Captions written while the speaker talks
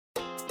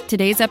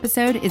Today's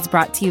episode is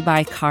brought to you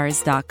by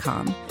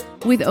Cars.com.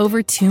 With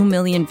over 2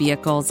 million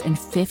vehicles and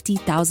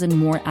 50,000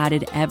 more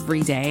added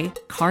every day,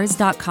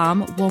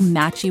 Cars.com will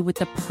match you with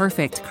the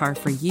perfect car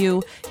for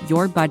you,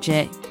 your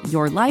budget,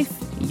 your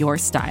life, your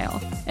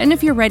style. And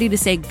if you're ready to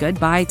say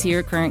goodbye to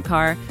your current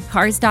car,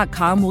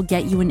 Cars.com will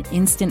get you an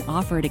instant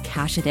offer to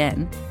cash it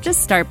in.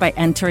 Just start by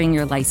entering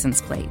your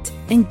license plate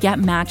and get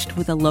matched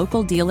with a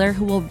local dealer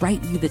who will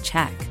write you the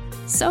check.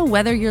 So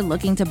whether you're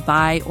looking to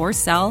buy or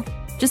sell,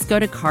 just go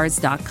to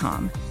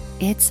Cars.com.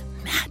 It's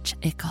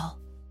magical.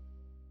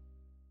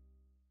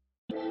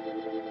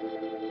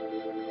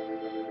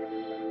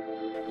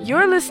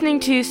 You're listening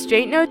to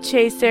Straight No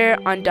Chaser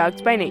on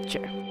Dogs by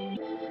Nature.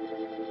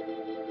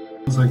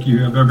 It's like you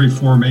have every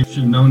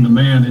formation known to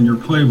man in your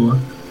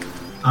playbook.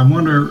 I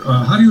wonder,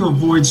 how do you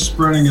avoid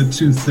spreading it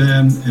too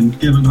thin and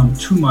giving them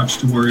too much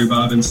to worry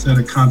about instead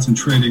of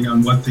concentrating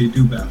on what they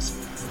do best?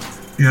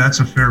 Yeah, that's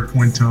a fair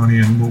point, Tony.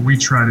 And what we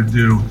try to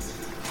do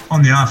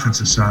on the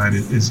offensive side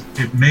is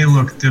it may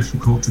look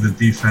difficult to the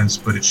defense,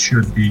 but it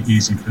should be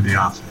easy for the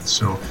offense.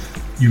 So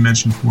you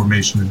mentioned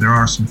formation. There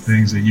are some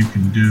things that you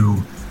can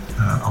do,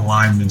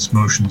 alignments,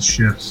 motions,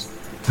 shifts,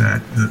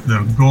 that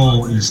the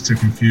goal is to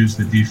confuse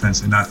the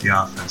defense and not the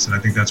offense. And I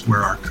think that's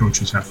where our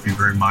coaches have to be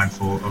very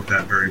mindful of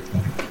that very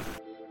point.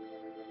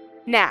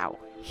 Now,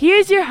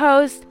 here's your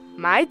host,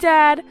 my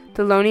dad,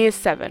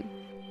 Thelonious7.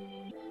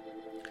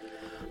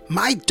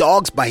 My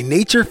Dogs by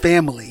Nature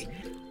family,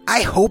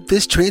 I hope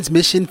this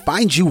transmission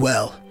finds you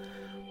well.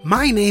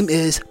 My name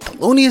is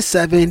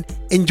Thelonious7,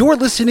 and you're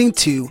listening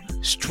to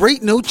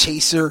Straight No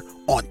Chaser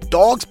on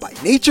Dogs by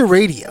Nature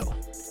Radio.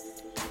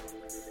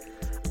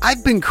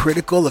 I've been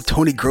critical of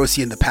Tony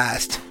Grossi in the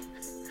past,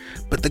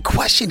 but the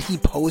question he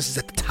poses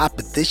at the top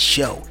of this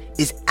show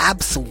is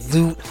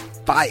absolute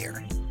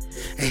fire.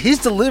 And his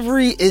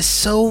delivery is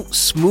so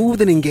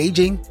smooth and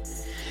engaging,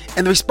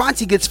 and the response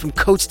he gets from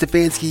Coach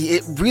Stefanski,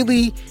 it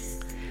really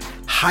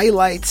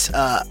highlights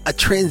a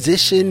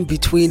transition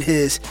between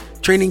his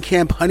training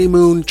camp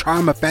honeymoon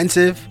charm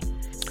offensive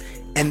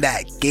and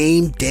that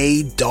game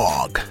day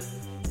dog.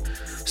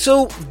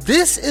 So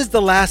this is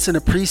the last in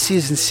a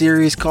preseason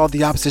series called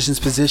The Opposition's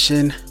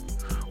Position.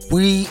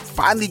 We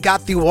finally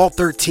got through all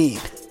 13.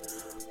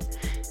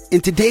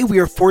 And today we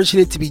are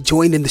fortunate to be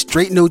joined in the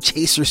Straight No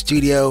Chaser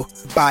studio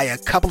by a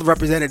couple of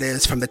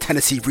representatives from the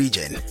Tennessee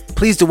region.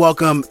 Pleased to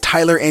welcome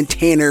Tyler and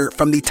Tanner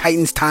from the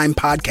Titans Time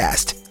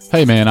podcast.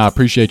 Hey man, I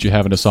appreciate you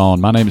having us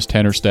on. My name is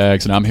Tanner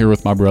Staggs and I'm here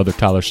with my brother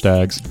Tyler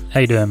Staggs.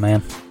 How you doing,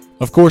 man?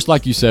 Of course,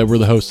 like you said, we're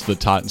the hosts of the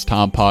Titans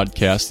Time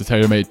podcast, the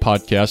tailor-made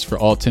podcast for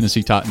all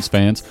Tennessee Titans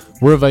fans.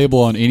 We're available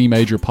on any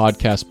major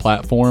podcast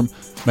platform.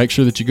 Make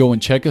sure that you go and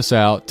check us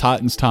out,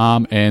 Titans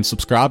Time, and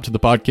subscribe to the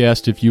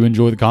podcast if you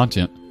enjoy the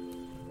content.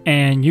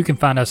 And you can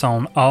find us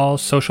on all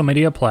social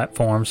media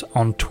platforms.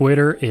 On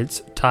Twitter,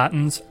 it's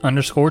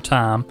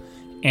Titans_Time.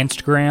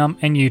 Instagram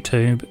and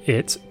YouTube,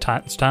 it's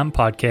Titans Time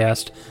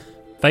Podcast.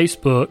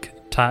 Facebook,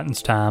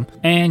 Titans Time.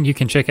 And you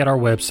can check out our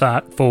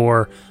website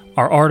for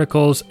our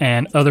articles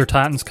and other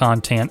Titans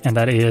content, and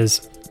that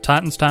is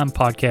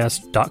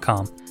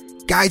titanstimepodcast.com.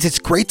 Guys, it's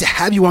great to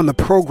have you on the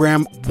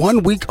program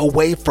 1 week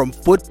away from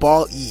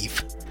football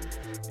eve.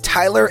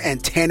 Tyler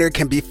and Tanner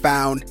can be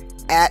found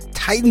at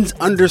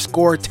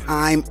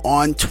Titans_Time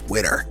on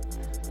Twitter.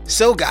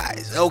 So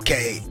guys,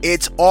 okay,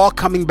 it's all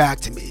coming back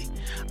to me.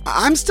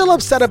 I'm still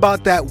upset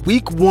about that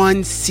week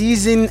 1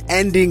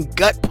 season-ending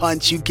gut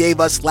punch you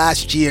gave us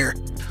last year.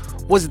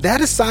 Was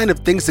that a sign of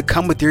things to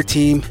come with your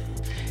team?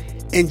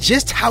 And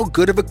just how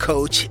good of a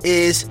coach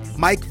is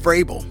Mike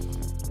Vrabel?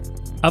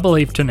 I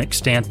believe to an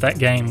extent that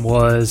game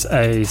was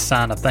a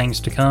sign of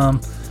things to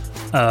come.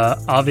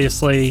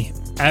 Obviously,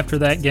 after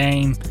that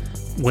game,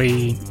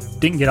 we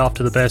didn't get off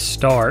to the best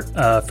start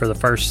for the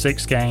first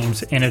 6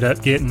 games. Ended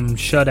up getting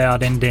shut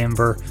out in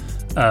Denver.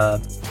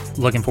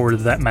 Looking forward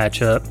to that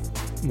matchup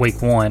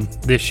week 1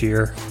 this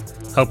year,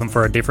 hoping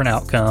for a different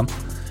outcome.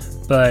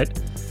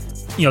 But,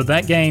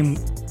 that game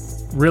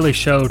really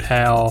showed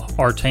how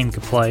our team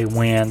could play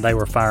when they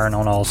were firing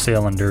on all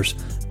cylinders.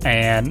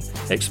 And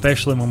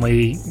especially when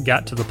we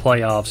got to the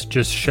playoffs,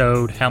 just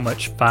showed how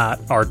much fight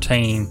our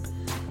team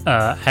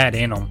had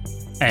in them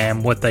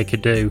and what they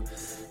could do.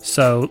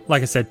 So,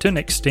 like I said, to an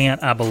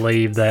extent, I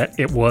believe that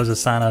it was a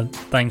sign of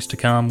things to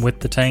come with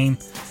the team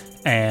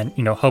and,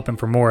 hoping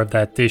for more of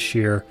that this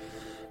year.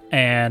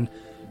 And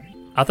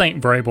I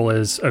think Vrabel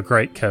is a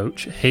great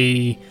coach.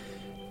 He's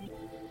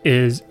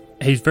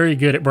very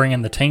good at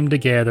bringing the team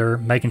together,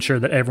 making sure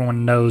that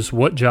everyone knows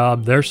what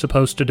job they're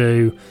supposed to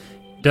do.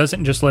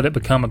 Doesn't just let it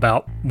become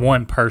about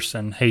one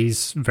person.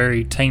 He's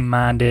very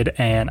team-minded,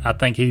 and I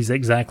think he's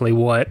exactly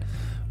what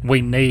we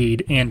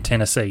need in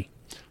Tennessee.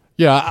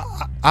 Yeah,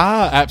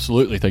 I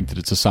absolutely think that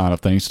it's a sign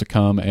of things to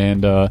come,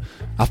 and I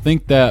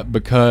think that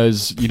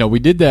because, we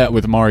did that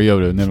with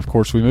Mariota, and then, of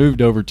course, we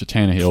moved over to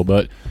Tannehill,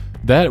 but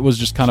that was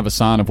just kind of a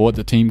sign of what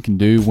the team can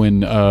do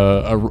when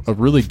a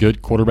really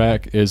good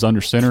quarterback is under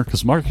center,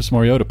 because Marcus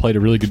Mariota played a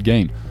really good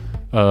game.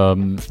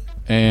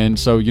 And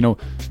so,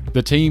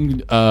 the team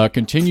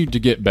continued to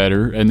get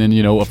better, and then,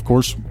 of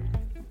course,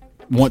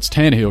 once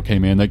Tannehill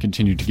came in, they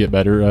continued to get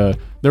better.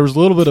 There was a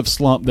little bit of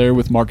slump there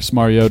with Marcus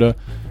Mariota,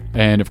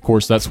 and of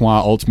course that's why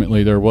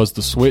ultimately there was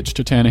the switch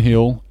to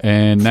Tannehill.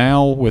 And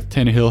now with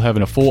Tannehill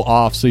having a full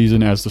off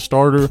season as the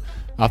starter,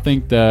 I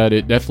think that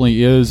it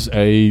definitely is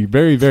a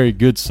very, very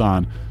good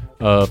sign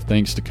of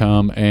things to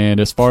come. And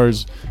as far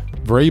as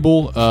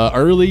Vrabel,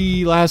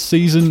 early last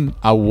season,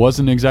 I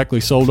wasn't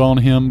exactly sold on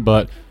him,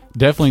 but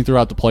definitely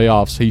throughout the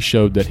playoffs, he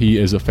showed that he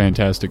is a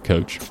fantastic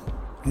coach.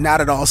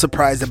 Not at all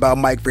surprised about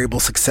Mike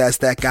Vrabel's success.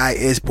 That guy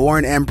is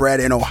born and bred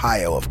in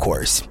Ohio, of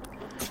course.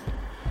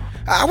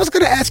 I was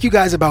going to ask you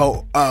guys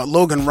about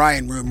Logan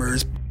Ryan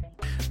rumors,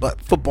 but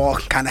football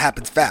kind of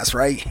happens fast,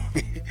 right?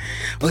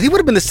 Well, he would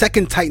have been the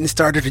second Titan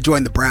starter to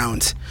join the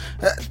Browns.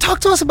 Talk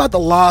to us about the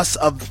loss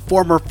of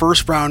former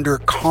first-rounder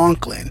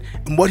Conklin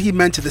and what he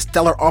meant to the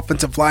stellar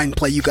offensive line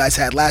play you guys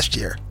had last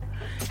year.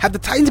 Have the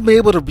Titans been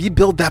able to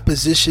rebuild that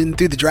position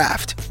through the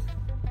draft?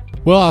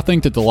 Well, I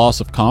think that the loss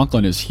of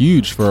Conklin is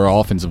huge for our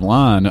offensive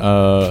line.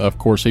 Of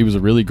course, he was a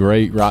really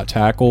great right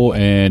tackle,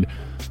 and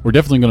we're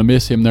definitely going to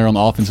miss him there on the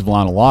offensive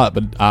line a lot,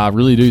 but I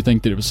really do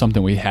think that it was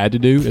something we had to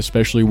do,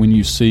 especially when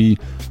you see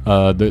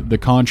the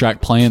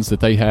contract plans that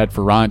they had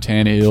for Ryan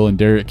Tannehill and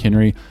Derrick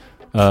Henry.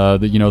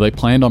 They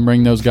planned on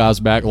bringing those guys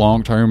back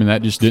long term, and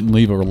that just didn't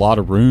leave a lot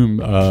of room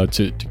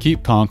to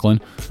keep Conklin.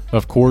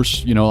 Of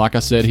course, like I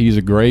said, he's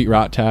a great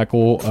right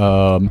tackle,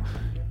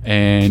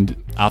 and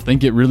I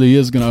think it really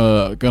is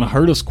gonna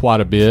hurt us quite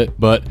a bit.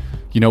 But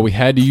we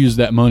had to use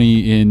that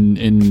money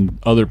in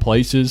other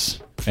places.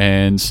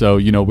 And so,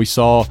 we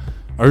saw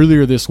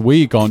earlier this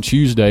week on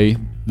Tuesday,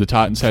 the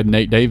Titans had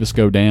Nate Davis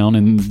go down,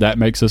 and that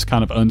makes us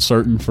kind of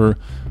uncertain for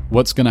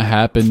what's going to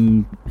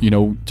happen,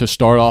 to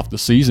start off the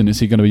season. Is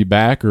he going to be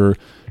back, or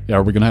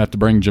are we going to have to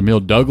bring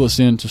Jamil Douglas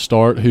in to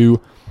start, who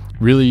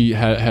really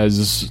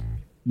has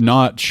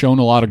not shown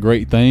a lot of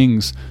great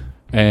things?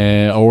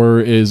 Or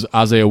is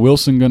Isaiah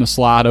Wilson going to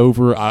slide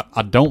over?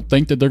 I don't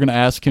think that they're going to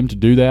ask him to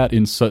do that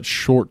in such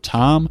short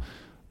time.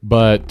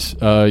 But,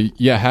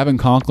 having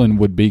Conklin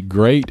would be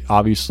great.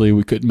 Obviously,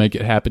 we couldn't make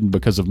it happen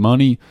because of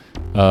money,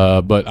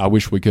 but I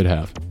wish we could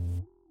have.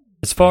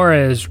 As far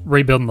as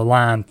rebuilding the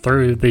line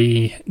through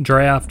the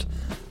draft,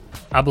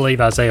 I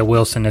believe Isaiah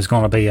Wilson is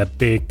going to be a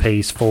big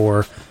piece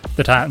for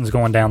the Titans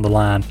going down the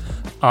line.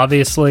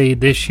 Obviously,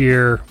 this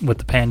year, with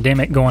the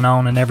pandemic going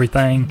on and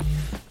everything,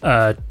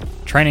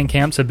 training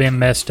camps have been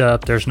messed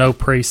up. There's no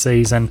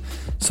preseason.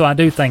 So I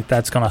do think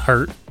that's going to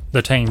hurt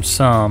the team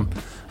some.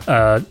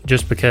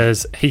 Just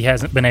because he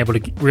hasn't been able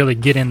to really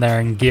get in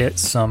there and get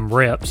some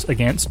reps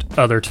against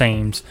other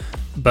teams.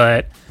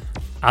 But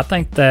I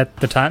think that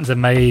the Titans have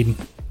made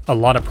a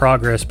lot of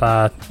progress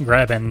by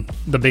grabbing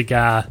the big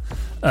guy,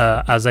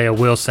 Isaiah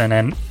Wilson,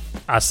 and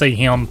I see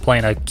him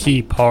playing a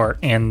key part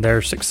in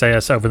their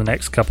success over the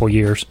next couple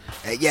years.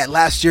 Yeah,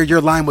 last year your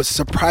line was a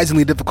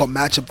surprisingly difficult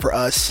matchup for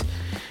us.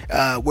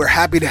 We're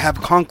happy to have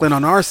Conklin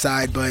on our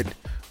side,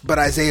 but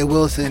Isaiah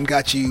Wilson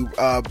got you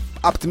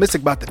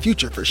optimistic about the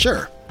future for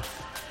sure.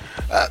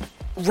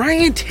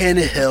 Ryan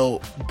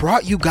Tannehill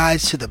brought you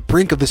guys to the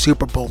brink of the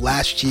Super Bowl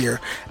last year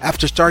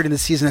after starting the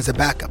season as a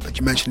backup, that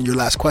you mentioned in your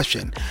last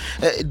question.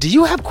 Do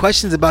you have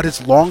questions about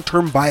his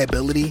long-term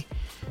viability?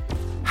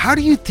 How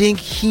do you think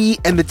he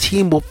and the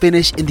team will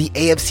finish in the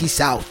AFC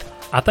South?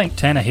 I think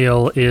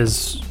Tannehill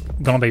is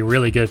going to be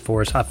really good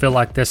for us. I feel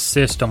like this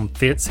system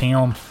fits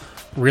him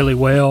really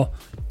well.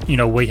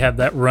 We have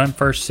that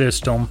run-first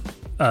system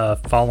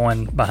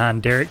following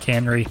behind Derrick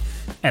Henry,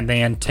 and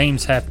then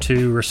teams have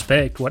to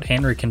respect what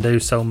Henry can do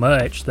so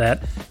much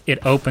that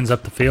it opens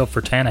up the field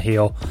for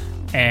Tannehill.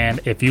 And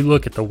if you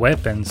look at the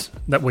weapons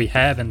that we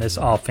have in this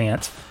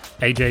offense,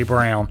 A.J.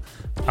 Brown,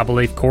 I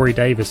believe Corey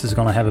Davis is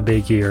going to have a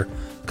big year,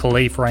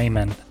 Khalif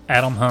Raymond,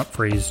 Adam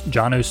Humphries,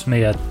 Jonnu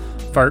Smith,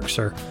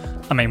 Ferkser.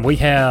 I mean, we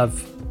have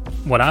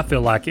what I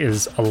feel like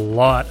is a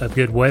lot of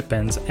good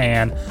weapons,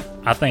 and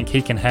I think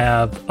he can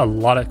have a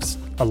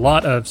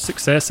lot of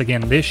success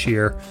again this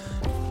year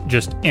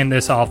just in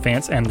this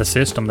offense and the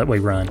system that we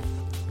run.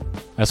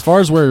 As far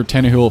as where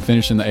Tannehill will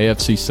finish in the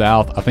AFC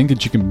South, I think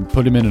that you can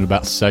put him in at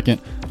about second.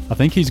 I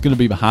think he's going to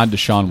be behind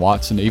Deshaun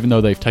Watson, even though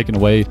they've taken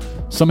away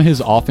some of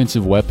his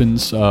offensive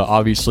weapons.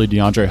 Obviously,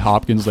 DeAndre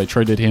Hopkins, they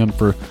traded him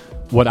for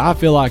what I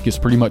feel like is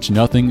pretty much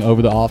nothing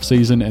over the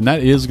offseason, and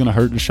that is going to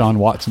hurt Deshaun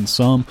Watson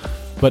some.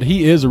 But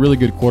he is a really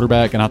good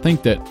quarterback, and I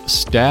think that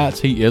stats,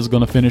 he is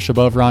going to finish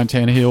above Ryan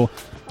Tannehill.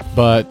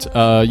 But,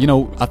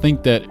 I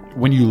think that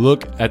when you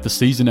look at the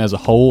season as a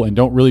whole and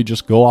don't really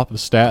just go off of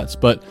stats,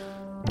 but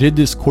did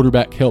this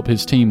quarterback help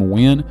his team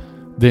win,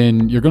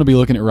 then you're going to be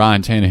looking at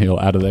Ryan Tannehill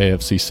out of the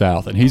AFC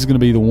South. And he's going to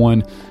be the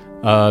one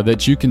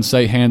that you can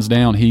say hands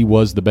down he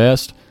was the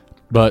best.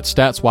 But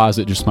stats-wise,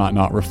 it just might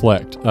not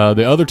reflect.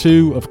 The other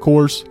two, of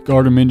course,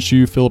 Gardner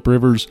Minshew, Phillip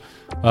Rivers,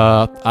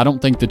 I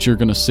don't think that you're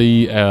going to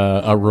see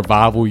a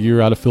revival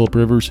year out of Phillip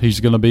Rivers. He's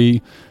going to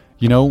be,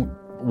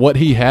 what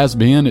he has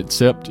been,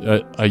 except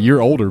a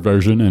year older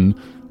version and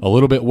a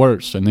little bit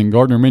worse. And then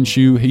Gardner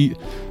Minshew,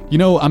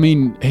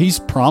 he's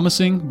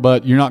promising,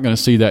 but you're not going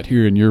to see that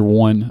here in year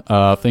one.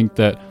 I think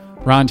that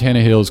Ryan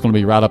Tannehill is going to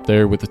be right up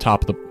there with at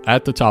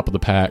the top of the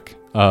pack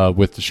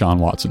with Deshaun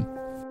Watson.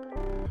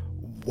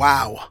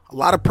 Wow. A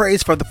lot of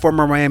praise for the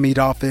former Miami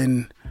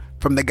Dolphin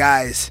from the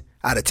guys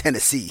out of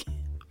Tennessee.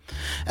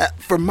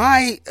 For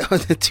my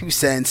 2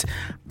 cents,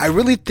 I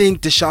really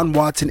think Deshaun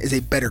Watson is a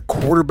better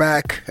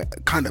quarterback,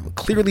 kind of a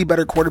clearly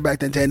better quarterback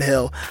than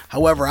Tannehill.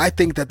 However, I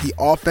think that the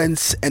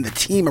offense and the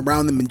team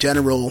around them in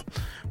general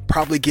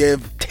probably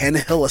give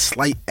Tannehill a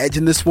slight edge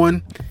in this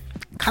one.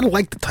 Kind of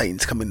like the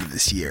Titans coming into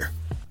this year.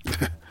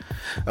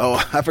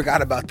 Oh, I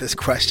forgot about this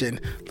question.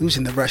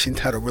 Losing the rushing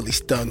title really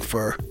stung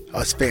for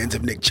us fans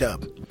of Nick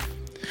Chubb.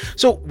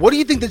 So, what do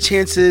you think the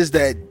chances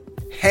that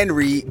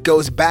Henry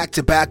goes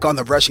back-to-back on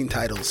the rushing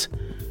titles?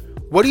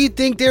 What do you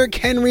think Derrick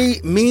Henry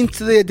means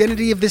to the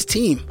identity of this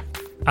team?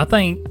 I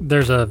think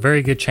there's a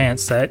very good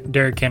chance that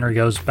Derrick Henry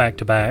goes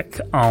back-to-back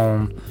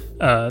on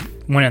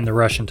winning the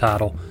rushing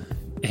title.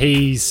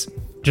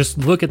 Just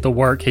look at the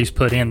work he's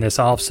put in this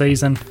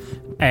offseason,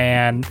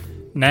 and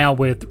now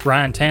with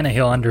Ryan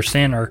Tannehill under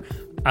center,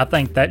 I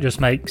think that just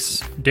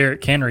makes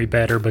Derrick Henry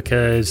better,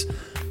 because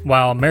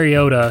while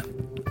Mariota,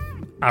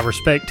 I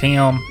respect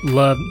him,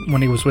 loved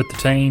when he was with the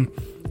team,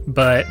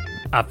 but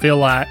I feel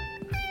like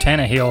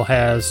Tannehill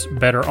has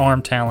better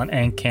arm talent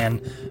and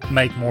can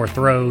make more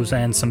throws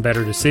and some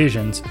better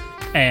decisions.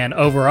 And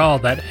overall,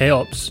 that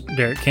helps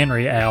Derrick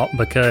Henry out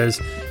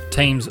because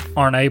teams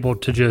aren't able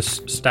to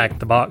just stack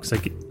the box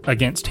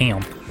against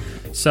him.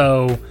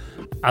 So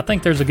I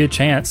think there's a good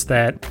chance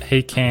that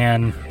he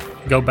can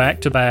go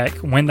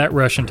back-to-back, win that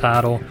rushing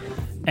title.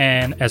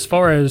 And as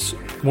far as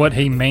what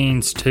he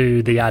means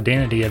to the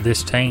identity of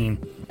this team,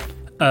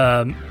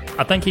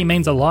 I think he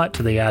means a lot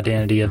to the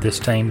identity of this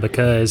team,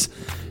 because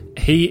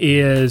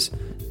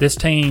this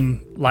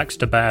team likes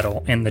to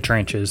battle in the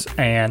trenches,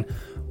 and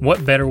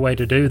what better way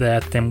to do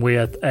that than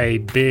with a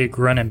big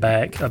running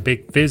back, a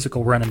big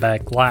physical running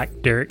back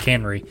like Derrick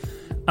Henry.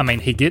 I mean,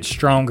 he gets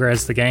stronger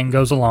as the game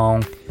goes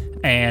along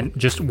and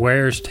just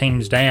wears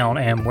teams down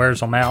and wears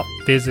them out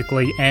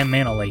physically and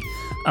mentally.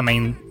 I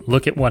mean,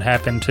 look at what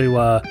happened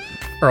to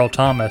Earl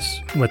Thomas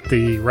with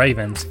the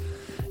Ravens.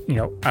 You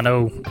know, I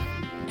know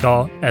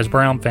y'all, as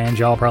Brown fans,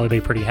 y'all probably be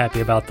pretty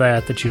happy about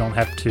that you don't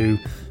have to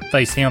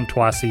face him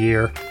twice a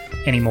year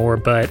anymore.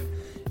 But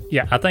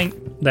yeah, I think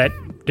that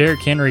Derrick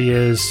Henry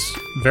is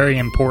very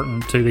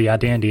important to the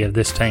identity of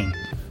this team.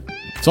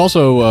 It's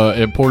also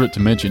important to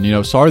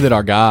mention, sorry that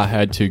our guy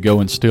had to go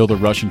and steal the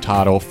rushing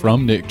title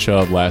from Nick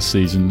Chubb last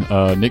season.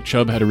 Nick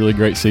Chubb had a really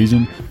great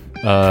season,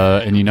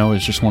 and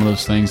it's just one of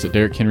those things that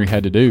Derrick Henry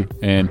had to do.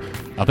 And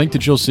I think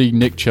that you'll see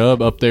Nick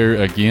Chubb up there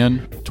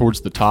again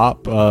towards the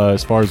top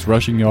as far as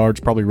rushing yards,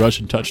 probably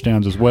rushing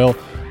touchdowns as well.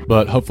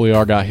 But hopefully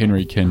our guy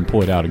Henry can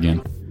pull it out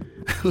again.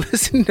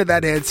 Listening to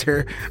that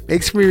answer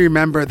makes me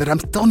remember that I'm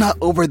still not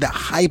over the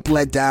hype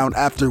let down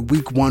after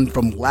week 1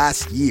 from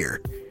last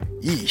year.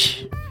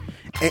 Yeesh.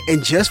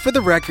 And just for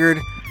the record,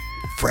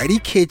 Freddie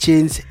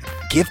Kitchens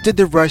gifted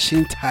the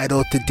rushing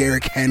title to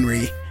Derrick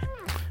Henry.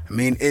 I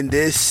mean, in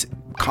this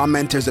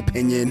commenter's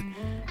opinion,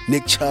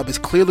 Nick Chubb is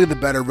clearly the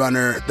better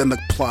runner than the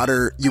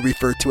plotter you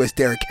refer to as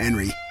Derrick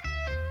Henry.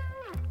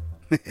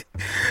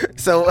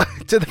 So,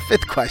 to the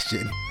 5th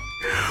question.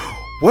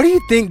 What do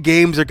you think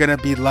games are going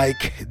to be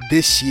like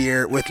this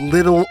year with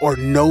little or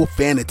no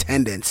fan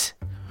attendance?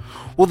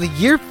 Will the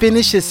year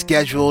finish as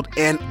scheduled,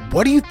 and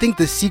what do you think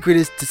the secret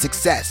is to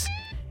success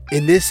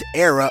in this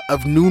era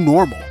of new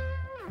normal?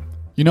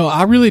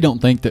 I really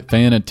don't think that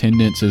fan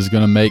attendance is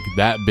going to make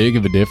that big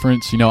of a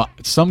difference.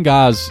 Some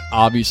guys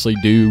obviously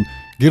do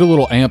get a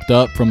little amped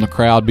up from the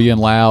crowd being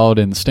loud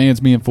and the stands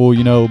being full,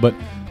 but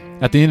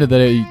at the end of the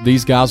day,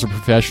 these guys are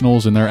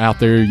professionals and they're out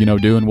there,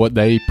 doing what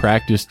they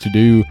practice to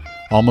do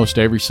almost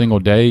every single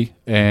day.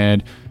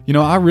 And,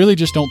 I really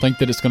just don't think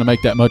that it's going to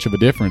make that much of a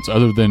difference,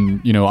 other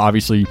than,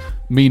 obviously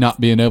me not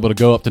being able to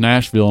go up to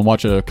Nashville and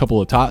watch a couple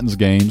of Titans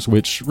games,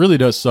 which really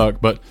does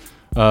suck. But,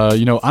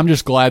 I'm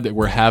just glad that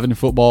we're having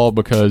football,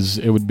 because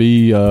it would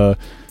be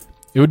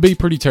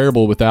pretty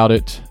terrible without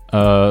it.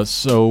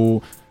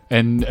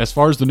 And as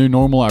far as the new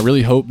normal, I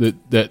really hope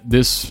that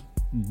this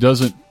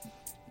doesn't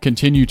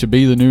continue to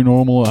be the new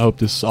normal. I hope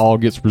this all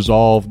gets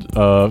resolved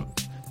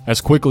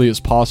as quickly as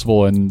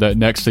possible, and that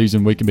next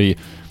season we can be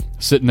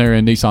sitting there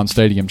in Nissan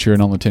Stadium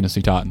cheering on the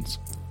Tennessee Titans.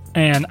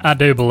 And I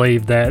do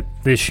believe that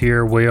this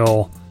year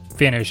will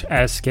finish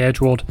as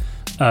scheduled.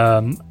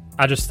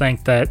 I just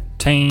think that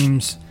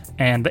teams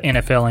and the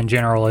NFL in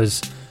general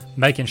is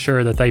making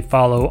sure that they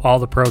follow all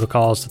the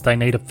protocols that they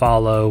need to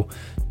follow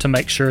to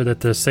make sure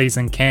that the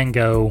season can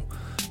go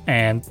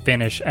and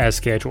finish as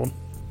scheduled.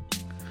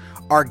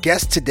 Our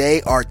guests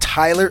today are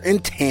Tyler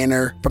and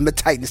Tanner from the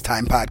Titans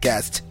Time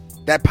podcast.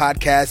 That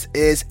podcast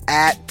is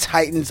at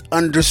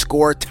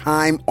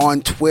Titans_time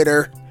on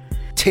Twitter.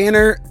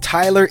 Tanner,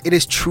 Tyler, it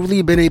has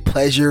truly been a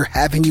pleasure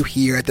having you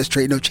here at the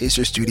Straight No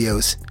Chaser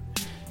Studios.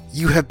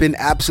 You have been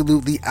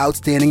absolutely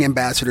outstanding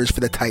ambassadors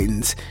for the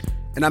Titans,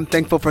 and I'm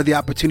thankful for the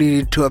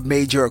opportunity to have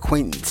made your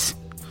acquaintance.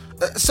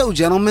 So,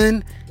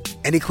 gentlemen,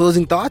 any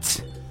closing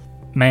thoughts?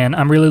 Man,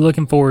 I'm really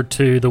looking forward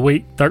to the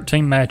Week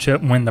 13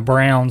 matchup when the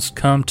Browns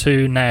come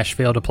to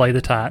Nashville to play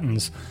the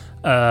Titans.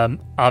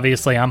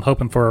 Obviously, I'm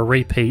hoping for a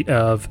repeat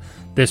of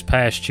this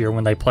past year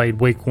when they played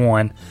Week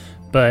 1.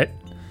 But,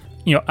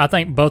 I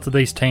think both of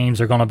these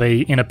teams are going to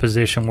be in a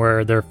position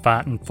where they're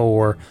fighting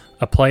for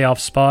a playoff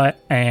spot.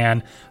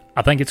 And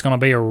I think it's going to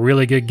be a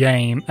really good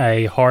game,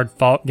 a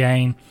hard-fought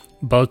game.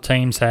 Both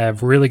teams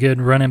have really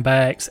good running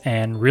backs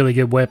and really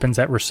good weapons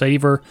at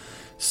receiver.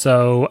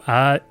 So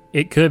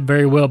it could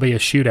very well be a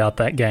shootout,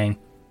 that game.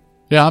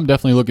 Yeah, I'm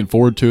definitely looking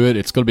forward to it.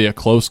 It's going to be a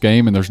close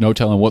game, and there's no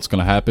telling what's going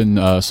to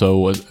happen.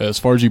 So as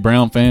far as you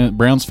Browns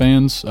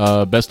fans,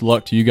 best of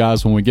luck to you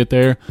guys when we get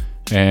there.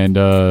 And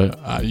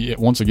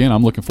once again,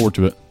 I'm looking forward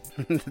to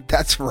it.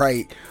 That's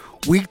right.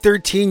 Week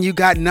 13, you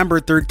got number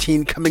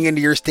 13 coming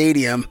into your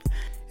stadium.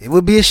 It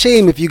would be a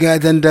shame if you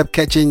guys end up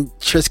catching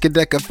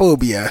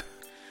triskaidekaphobia.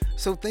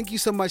 So thank you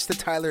so much to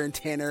Tyler and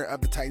Tanner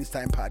of the Titans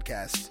Time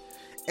podcast.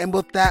 And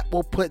with that,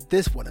 we'll put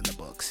this one in the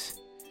books.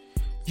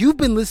 You've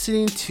been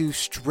listening to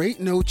Straight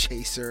No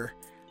Chaser.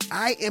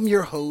 I am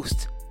your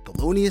host,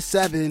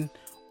 Thelonious7,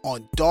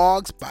 on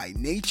Dogs by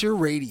Nature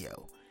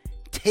Radio.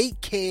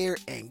 Take care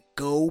and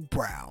go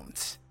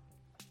Browns.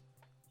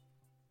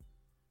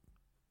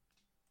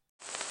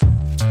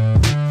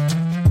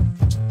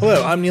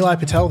 Hello, I'm Nilay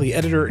Patel, the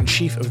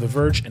editor-in-chief of The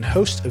Verge and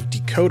host of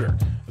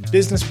Decoder, a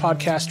business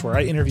podcast where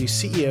I interview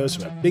CEOs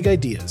about big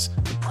ideas,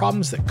 the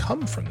problems that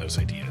come from those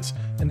ideas,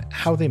 and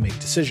how they make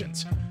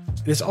decisions.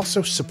 It is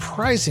also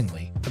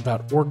surprisingly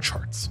about org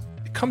charts.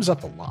 It comes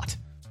up a lot.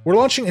 We're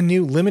launching a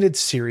new limited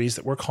series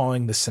that we're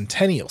calling the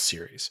Centennial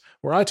Series,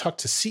 where I talk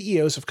to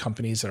CEOs of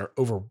companies that are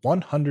over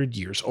 100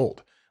 years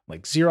old,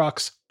 like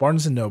Xerox,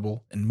 Barnes &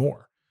 Noble, and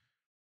more.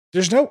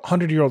 There's no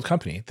 100-year-old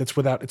company that's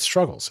without its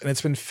struggles, and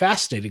it's been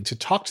fascinating to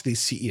talk to these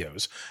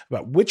CEOs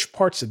about which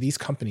parts of these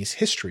companies'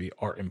 history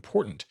are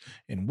important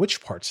and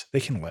which parts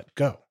they can let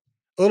go.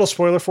 A little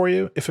spoiler for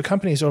you, if a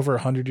company is over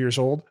 100 years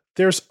old,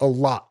 there's a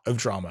lot of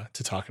drama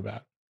to talk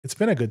about. It's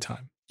been a good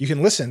time. You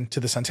can listen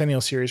to the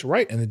Centennial Series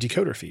right in the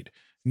Decoder feed.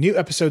 New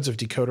episodes of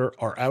Decoder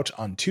are out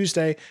on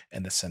Tuesday,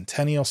 and the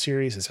Centennial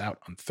Series is out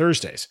on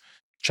Thursdays.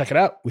 Check it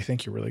out. We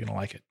think you're really going to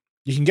like it.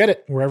 You can get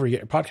it wherever you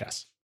get your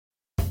podcasts.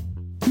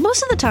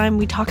 Most of the time,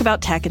 we talk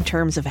about tech in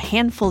terms of a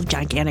handful of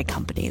gigantic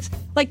companies,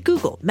 like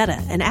Google,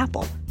 Meta, and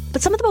Apple.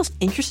 But some of the most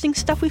interesting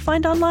stuff we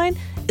find online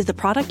is the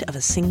product of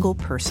a single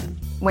person.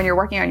 When you're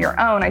working on your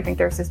own, I think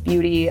there's this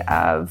beauty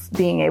of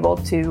being able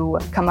to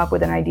come up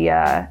with an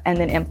idea and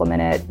then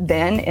implement it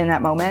then in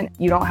that moment.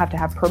 You don't have to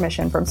have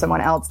permission from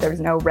someone else. There's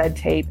no red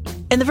tape.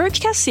 In the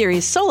Vergecast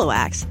series Solo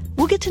Acts,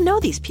 we'll get to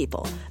know these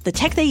people, the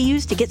tech they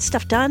use to get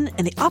stuff done,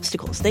 and the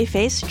obstacles they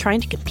face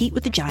trying to compete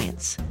with the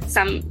giants.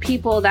 Some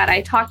people that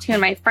I talk to and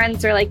my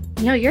friends are like,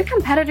 your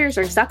competitors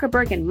are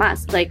Zuckerberg and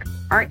Musk. Like,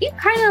 aren't you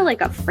kind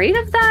of afraid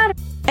of that?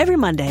 Every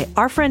Monday,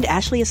 our friend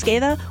Ashley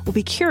Esqueda will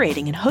be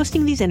curating and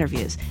hosting these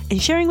interviews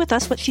and sharing with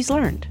us what she's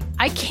learned.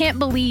 I can't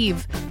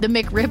believe the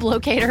McRib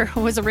locator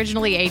was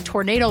originally a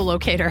tornado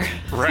locator.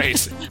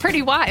 Right.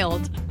 Pretty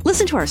wild.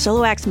 Listen to our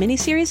Solo Acts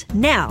miniseries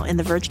now in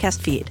the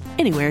Vergecast feed,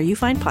 anywhere you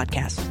find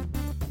podcasts.